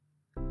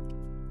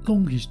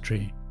Long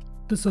History,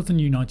 the Southern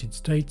United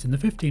States in the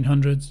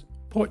 1500s,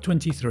 Part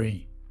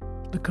 23,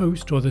 The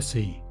Coast or the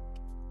Sea.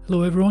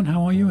 Hello everyone,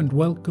 how are you, and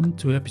welcome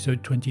to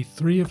episode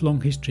 23 of Long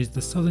History's The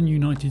Southern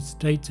United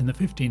States in the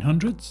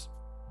 1500s.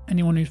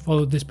 Anyone who's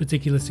followed this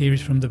particular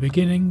series from the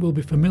beginning will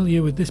be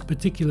familiar with this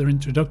particular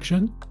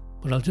introduction,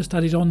 but I'll just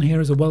add it on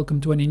here as a welcome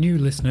to any new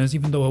listeners,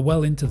 even though we're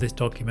well into this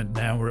document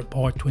now. We're at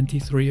part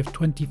 23 of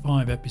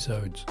 25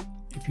 episodes.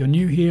 If you're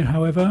new here,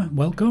 however,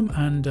 welcome,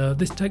 and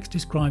this text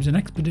describes an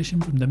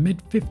expedition from the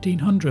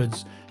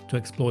mid-1500s to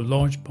explore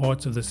large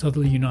parts of the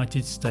southern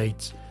United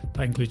States.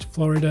 That includes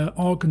Florida,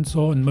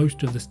 Arkansas, and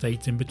most of the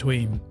states in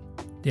between.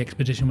 The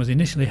expedition was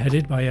initially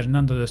headed by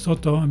Hernando de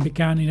Soto and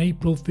began in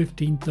April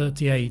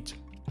 1538.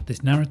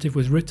 This narrative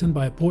was written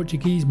by a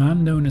Portuguese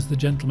man known as the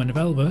Gentleman of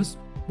Elvas.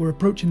 We're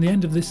approaching the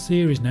end of this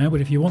series now, but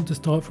if you want to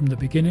start from the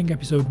beginning,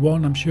 episode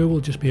 1 I'm sure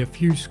will just be a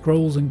few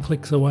scrolls and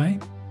clicks away.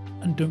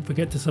 And don't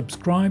forget to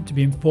subscribe to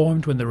be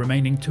informed when the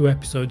remaining 2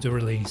 episodes are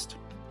released.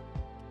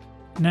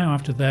 Now,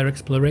 after their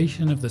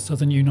exploration of the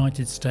southern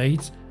United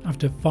States,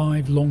 after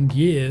 5 long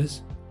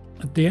years,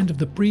 at the end of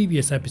the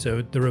previous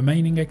episode, the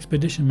remaining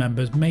expedition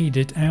members made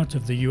it out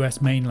of the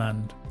US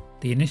mainland.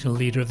 The initial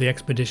leader of the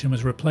expedition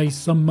was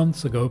replaced some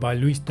months ago by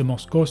Luis de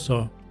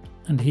Moscoso,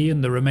 and he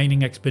and the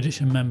remaining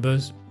expedition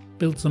members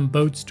built some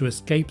boats to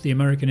escape the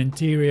American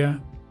interior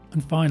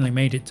and finally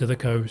made it to the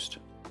coast.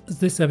 As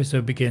this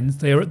episode begins,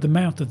 they are at the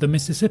mouth of the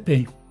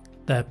Mississippi.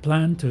 Their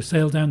plan to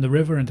sail down the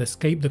river and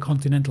escape the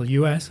continental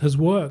US has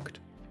worked.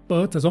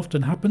 But as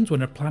often happens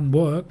when a plan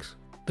works,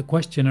 the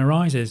question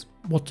arises,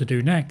 what to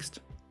do next?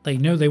 They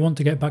know they want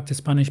to get back to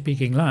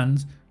Spanish-speaking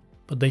lands,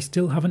 but they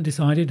still haven't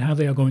decided how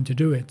they are going to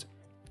do it.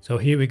 So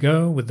here we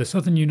go with the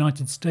southern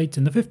United States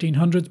in the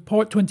 1500s,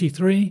 part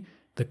 23,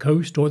 The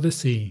Coast or the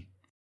Sea.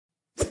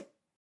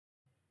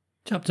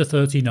 Chapter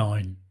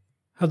 39.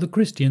 How the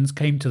Christians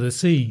came to the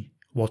sea.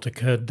 What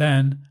occurred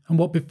then, and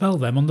what befell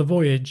them on the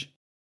voyage.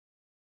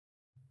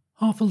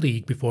 Half a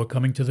league before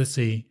coming to the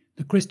sea,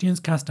 the Christians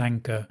cast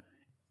anchor,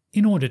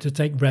 in order to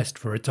take rest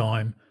for a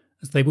time,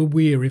 as they were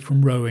weary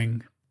from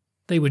rowing.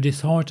 They were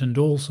disheartened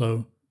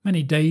also,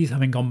 many days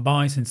having gone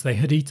by since they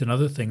had eaten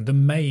other thing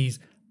than maize,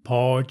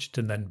 parched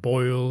and then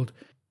boiled,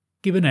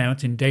 given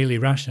out in daily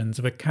rations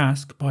of a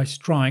cask by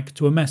strike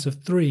to a mess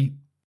of 3.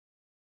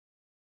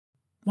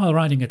 While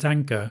riding at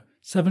anchor,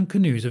 7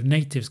 canoes of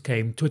natives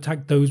came to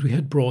attack those we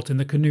had brought in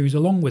the canoes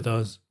along with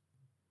us.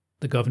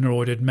 The governor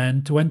ordered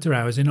men to enter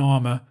ours in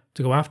armour,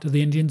 to go after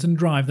the Indians and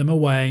drive them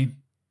away.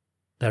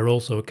 There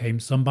also came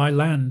some by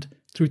land,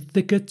 through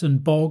thicket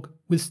and bog,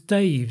 with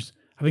staves,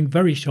 having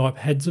very sharp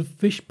heads of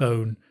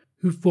fishbone,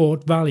 who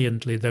fought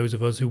valiantly those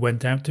of us who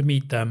went out to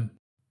meet them.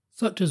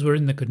 Such as were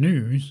in the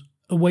canoes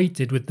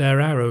awaited with their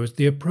arrows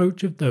the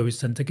approach of those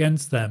sent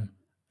against them,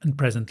 and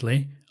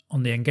presently,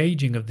 on the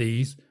engaging of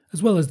these,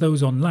 as well as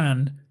those on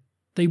land,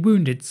 they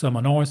wounded some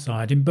on our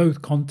side in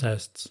both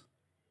contests.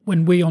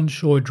 When we on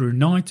shore drew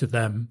nigh to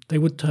them, they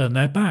would turn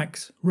their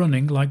backs,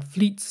 running like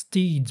fleet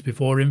steeds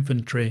before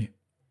infantry,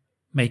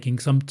 making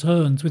some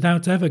turns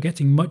without ever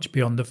getting much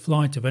beyond the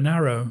flight of an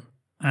arrow,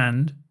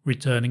 and,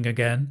 returning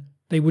again,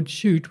 they would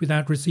shoot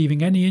without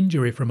receiving any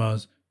injury from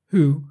us,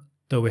 who,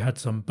 though we had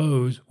some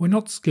bows, were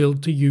not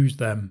skilled to use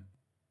them.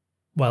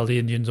 While the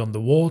Indians on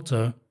the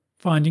water,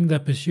 finding their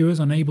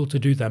pursuers unable to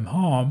do them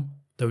harm,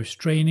 though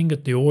straining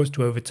at the oars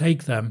to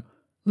overtake them,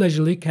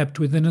 leisurely kept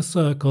within a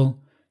circle,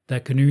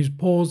 their canoes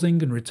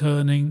pausing and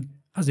returning,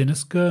 as in a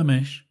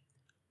skirmish.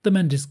 The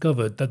men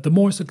discovered that the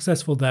more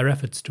successful their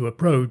efforts to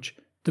approach,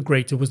 the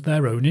greater was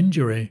their own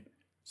injury.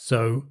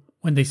 So,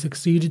 when they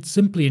succeeded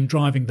simply in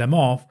driving them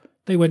off,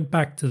 they went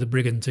back to the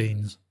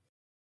brigantines.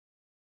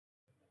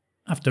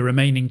 After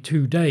remaining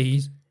 2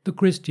 days, the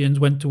Christians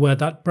went to where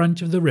that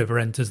branch of the river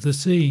enters the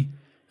sea,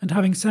 and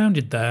having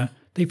sounded there,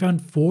 they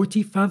found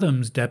 40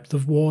 fathoms depth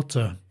of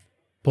water.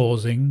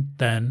 Pausing,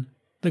 then,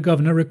 the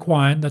governor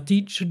required that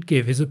each should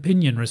give his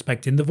opinion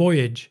respecting the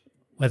voyage,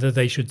 whether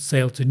they should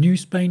sail to New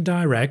Spain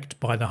direct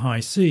by the high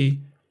sea,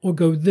 or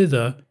go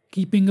thither,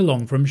 keeping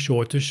along from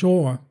shore to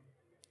shore.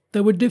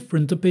 There were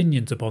different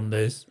opinions upon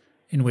this,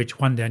 in which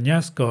Juan de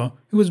Añasco,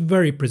 who was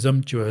very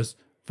presumptuous,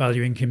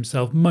 valuing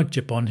himself much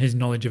upon his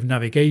knowledge of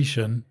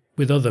navigation,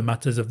 with other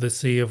matters of the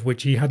sea of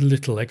which he had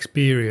little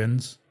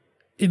experience,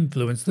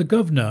 influenced the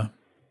governor,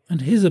 and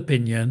his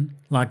opinion,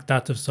 like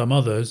that of some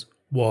others,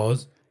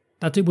 was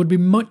that it would be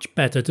much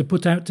better to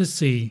put out to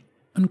sea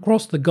and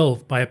cross the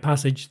gulf by a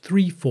passage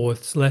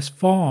 3/4 less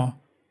far,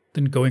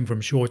 than going from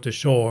shore to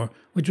shore,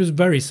 which was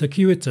very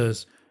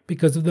circuitous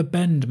because of the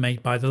bend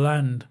made by the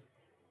land.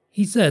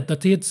 He said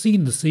that he had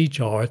seen the sea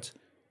chart,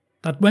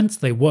 that whence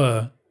they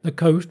were, the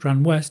coast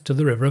ran west to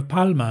the river of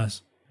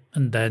Palmas,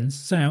 and thence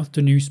south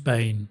to New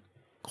Spain.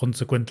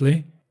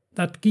 Consequently,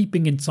 that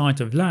keeping in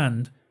sight of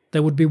land,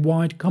 there would be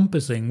wide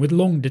compassing with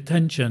long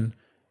detention,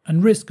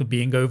 and risk of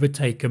being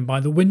overtaken by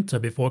the winter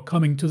before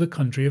coming to the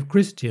country of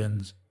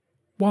Christians,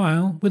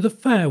 while, with a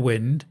fair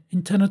wind,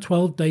 in 10 or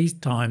 12 days'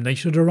 time they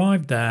should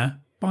arrive there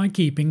by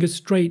keeping a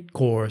straight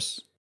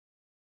course.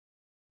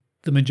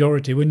 The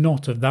majority were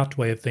not of that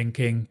way of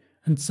thinking,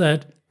 and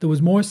said There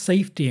was more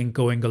safety in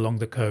going along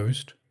the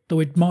coast,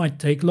 though it might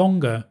take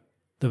longer,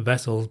 the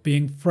vessels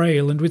being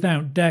frail and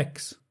without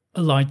decks.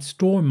 A light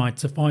storm might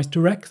suffice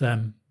to wreck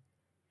them.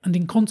 And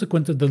in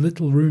consequence of the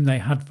little room they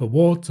had for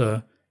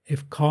water,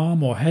 if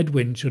calm or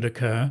headwind should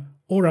occur,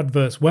 or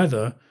adverse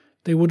weather,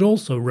 they would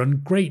also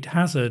run great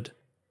hazard.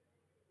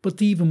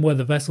 But even were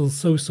the vessels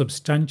so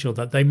substantial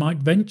that they might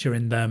venture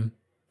in them,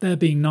 there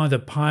being neither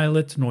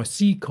pilot nor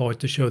seacoy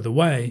to show the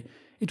way,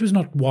 it was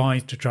not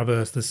wise to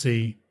traverse the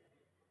sea.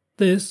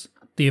 This,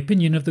 the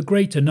opinion of the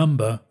greater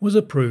number, was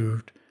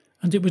approved,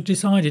 and it was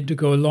decided to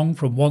go along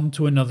from one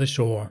to another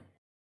shore.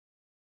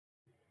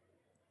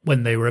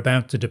 When they were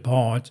about to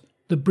depart,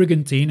 the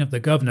brigantine of the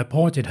governor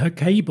parted her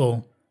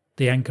cable,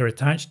 the anchor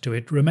attached to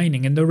it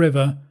remaining in the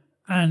river,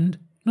 and,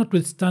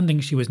 notwithstanding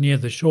she was near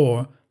the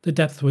shore, the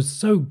depth was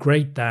so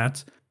great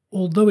that,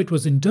 although it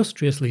was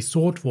industriously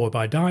sought for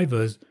by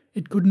divers,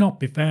 it could not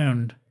be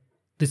found.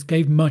 This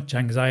gave much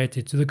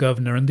anxiety to the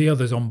governor and the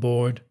others on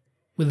board.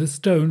 With a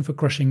stone for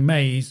crushing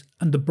maize,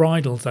 and the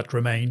bridles that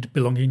remained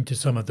belonging to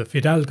some of the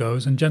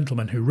fidalgos and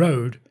gentlemen who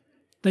rowed,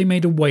 they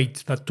made a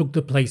weight that took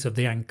the place of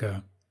the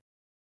anchor.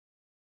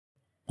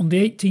 On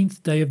the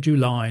 18th day of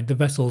July the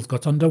vessels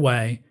got under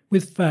way,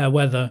 with fair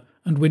weather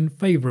and wind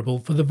favourable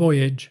for the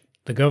voyage.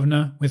 The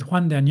governor, with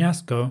Juan de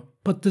Añasco,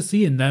 put to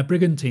sea in their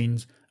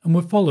brigantines, and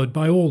were followed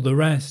by all the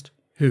rest,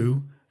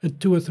 who, at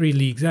 2 or 3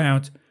 leagues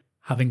out,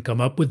 having come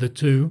up with the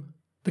two,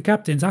 the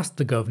captains asked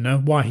the governor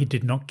why he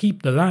did not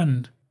keep the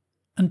land,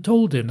 and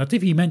told him that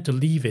if he meant to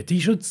leave it he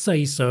should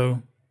say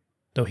so,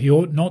 though he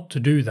ought not to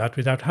do that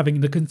without having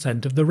the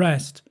consent of the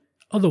rest,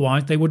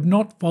 otherwise they would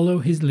not follow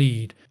his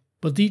lead,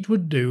 but each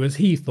would do as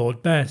he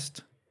thought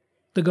best.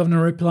 The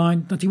governor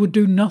replied that he would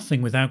do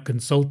nothing without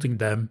consulting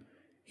them.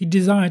 He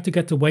desired to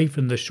get away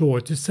from the shore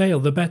to sail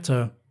the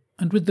better,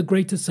 and with the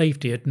greater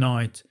safety at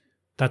night,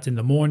 that in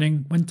the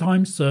morning, when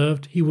time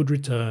served, he would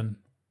return.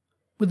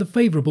 With a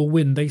favourable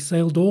wind they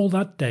sailed all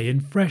that day in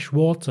fresh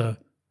water,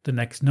 the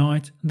next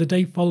night and the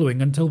day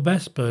following until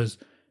vespers,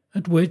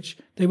 at which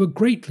they were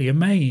greatly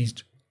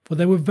amazed, for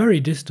they were very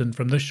distant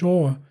from the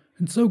shore,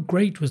 and so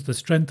great was the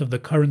strength of the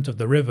current of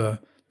the river,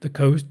 the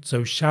coast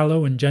so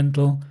shallow and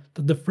gentle,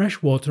 that the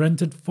fresh water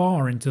entered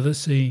far into the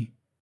sea.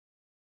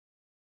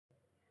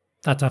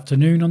 That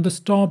afternoon on the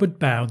starboard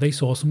bow they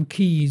saw some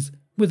quays,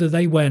 whither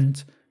they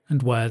went,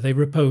 and where they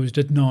reposed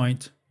at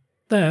night.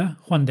 There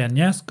Juan de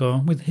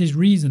Añasco, with his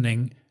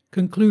reasoning,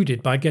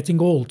 concluded by getting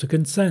all to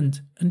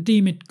consent and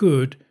deem it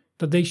good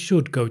that they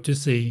should go to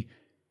sea,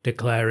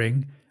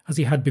 declaring, as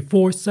he had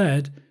before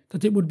said,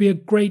 that it would be a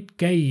great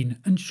gain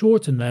and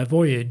shorten their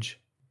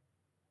voyage.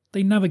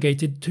 They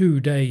navigated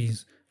 2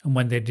 days, and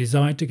when they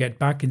desired to get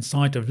back in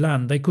sight of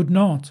land they could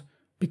not,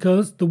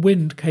 because the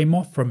wind came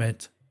off from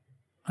it.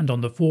 And on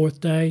the 4th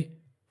day,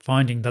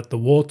 finding that the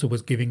water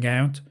was giving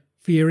out,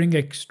 fearing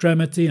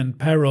extremity and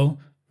peril,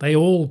 they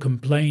all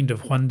complained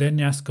of Juan de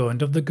Añasco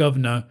and of the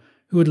governor,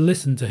 who had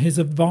listened to his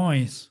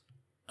advice,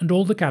 and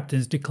all the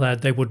captains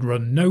declared they would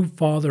run no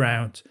farther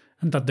out,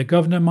 and that the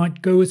governor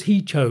might go as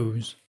he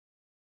chose.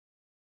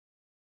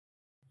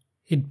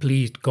 It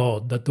pleased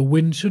God that the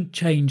wind should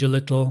change a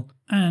little,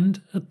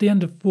 and, at the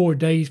end of 4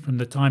 days from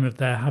the time of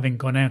their having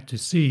gone out to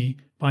sea,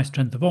 by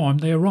strength of arm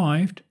they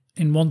arrived,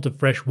 in want of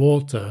fresh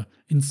water,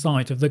 in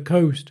sight of the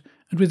coast,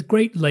 and with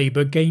great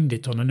labour gained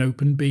it on an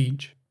open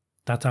beach.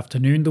 That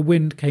afternoon the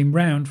wind came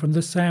round from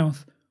the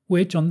south,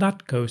 which on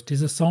that coast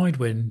is a side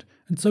wind,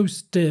 and so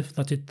stiff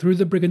that it threw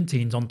the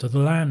brigantines onto the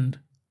land,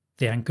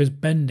 the anchors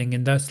bending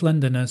in their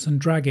slenderness and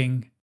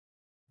dragging.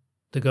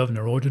 The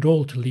governor ordered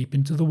all to leap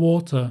into the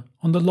water,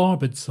 on the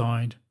larboard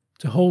side,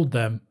 to hold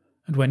them,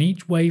 and when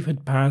each wave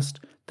had passed,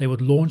 they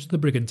would launch the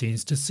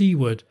brigantines to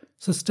seaward,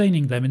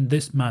 sustaining them in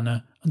this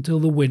manner until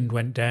the wind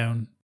went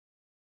down.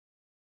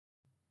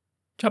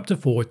 Chapter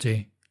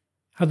 40.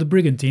 How the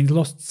brigantines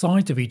lost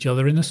sight of each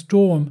other in a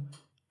storm,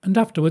 and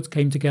afterwards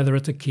came together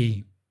at a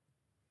quay.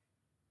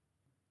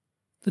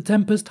 The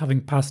tempest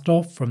having passed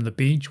off from the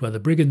beach where the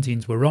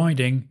brigantines were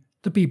riding,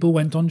 the people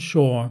went on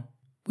shore.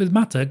 With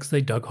mattocks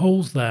they dug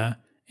holes there,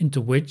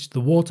 into which,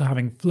 the water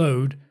having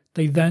flowed,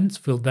 they thence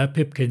filled their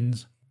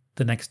pipkins.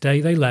 The next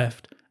day they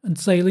left, and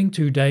sailing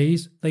 2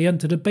 days, they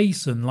entered a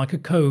basin like a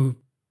cove,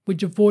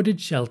 which afforded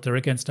shelter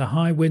against a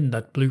high wind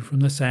that blew from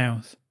the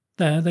south.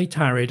 There they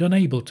tarried,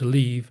 unable to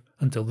leave,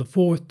 until the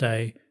 4th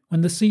day,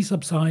 when the sea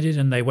subsided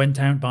and they went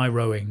out by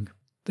rowing.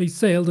 They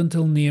sailed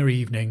until near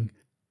evening.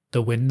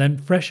 The wind then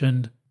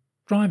freshened,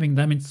 driving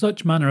them in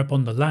such manner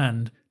upon the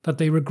land that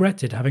they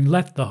regretted having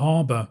left the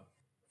harbour.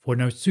 For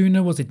no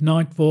sooner was it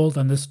nightfall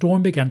than the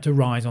storm began to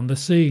rise on the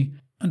sea,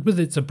 and with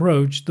its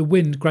approach the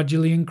wind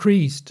gradually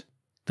increased.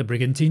 The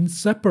brigantines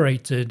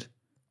separated.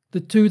 The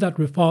 2 that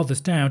were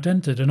farthest out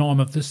entered an arm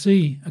of the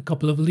sea, a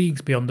couple of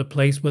leagues beyond the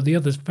place where the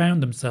others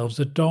found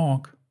themselves at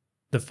dark.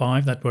 The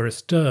 5 that were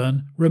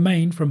astern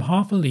remained from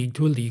half a league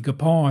to a league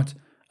apart,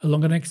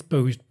 along an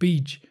exposed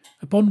beach,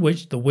 upon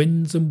which the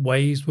winds and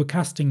waves were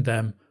casting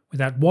them,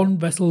 without one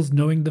vessel's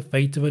knowing the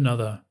fate of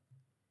another.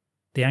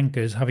 The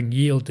anchors having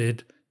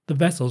yielded, the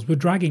vessels were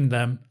dragging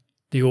them,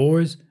 the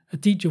oars,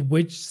 at each of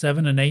which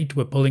 7 and 8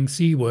 were pulling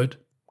seaward,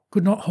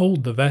 could not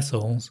hold the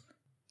vessels.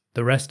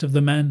 The rest of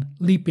the men,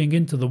 leaping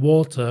into the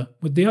water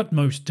with the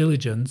utmost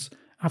diligence,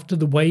 after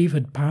the wave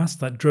had passed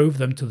that drove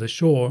them to the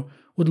shore,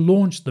 would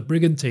launch the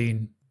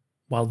brigantine,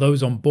 while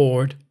those on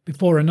board,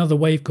 before another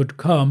wave could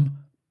come,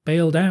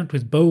 bailed out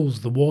with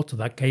bowls the water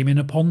that came in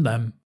upon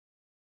them.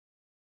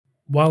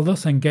 While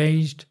thus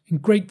engaged, in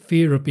great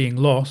fear of being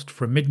lost,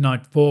 from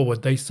midnight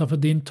forward they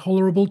suffered the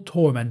intolerable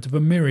torment of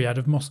a myriad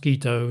of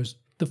mosquitoes.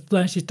 The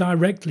flesh is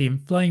directly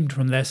inflamed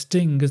from their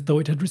sting as though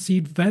it had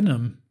received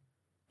venom.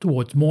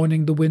 Towards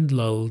morning the wind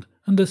lulled,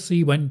 and the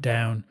sea went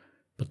down,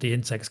 but the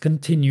insects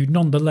continued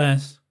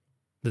nonetheless.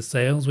 The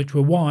sails, which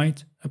were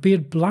white,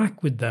 appeared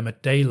black with them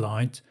at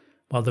daylight,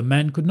 while the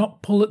men could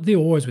not pull at the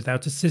oars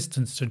without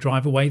assistance to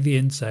drive away the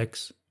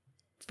insects.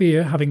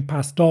 Fear having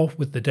passed off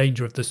with the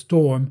danger of the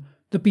storm,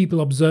 the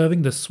people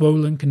observing the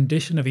swollen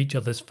condition of each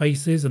other's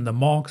faces and the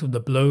marks of the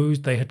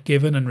blows they had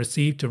given and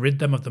received to rid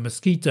them of the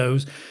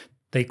mosquitoes,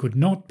 they could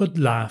not but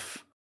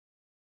laugh.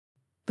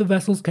 The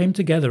vessels came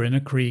together in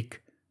a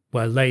creek,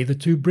 where lay the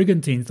 2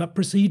 brigantines that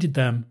preceded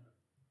them.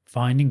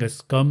 Finding a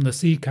scum the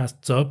sea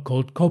casts up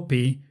called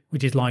kopi,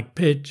 which is like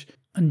pitch,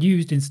 and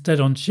used instead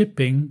on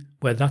shipping,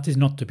 where that is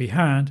not to be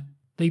had,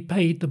 they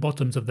paid the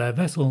bottoms of their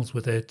vessels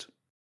with it.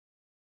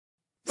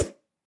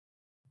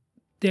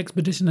 The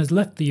expedition has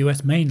left the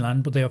US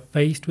mainland, but they are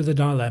faced with a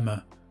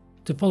dilemma: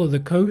 to follow the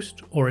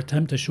coast or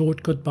attempt a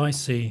shortcut by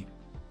sea.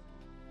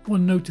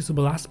 One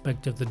noticeable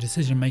aspect of the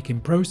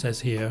decision-making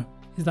process here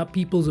is that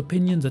people's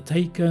opinions are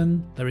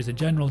taken, there is a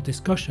general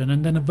discussion,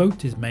 and then a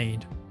vote is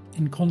made,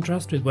 in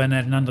contrast with when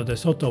Hernando de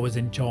Soto was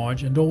in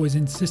charge and always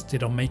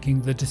insisted on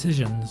making the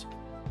decisions.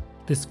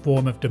 This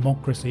form of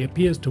democracy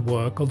appears to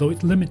work, although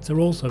its limits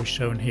are also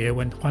shown here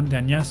when Juan de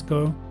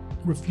Añasco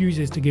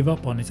refuses to give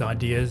up on his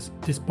ideas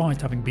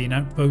despite having been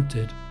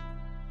outvoted.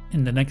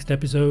 In the next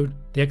episode,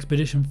 the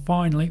expedition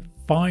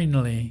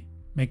finally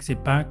makes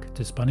it back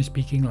to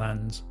Spanish-speaking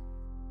lands.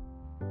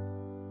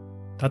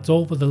 That's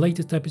all for the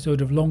latest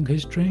episode of Long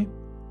History.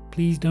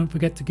 Please don't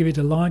forget to give it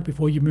a like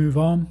before you move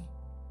on.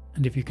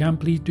 And if you can,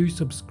 please do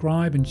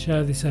subscribe and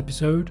share this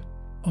episode.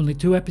 Only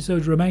 2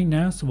 episodes remain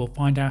now, so we'll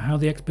find out how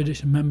the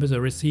expedition members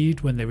are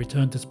received when they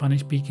return to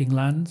Spanish-speaking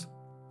lands.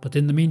 But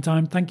in the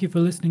meantime, thank you for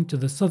listening to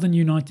the Southern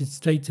United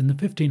States in the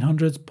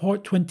 1500s,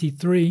 Part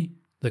 23,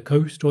 The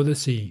Coast or the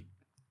Sea.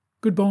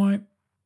 Goodbye.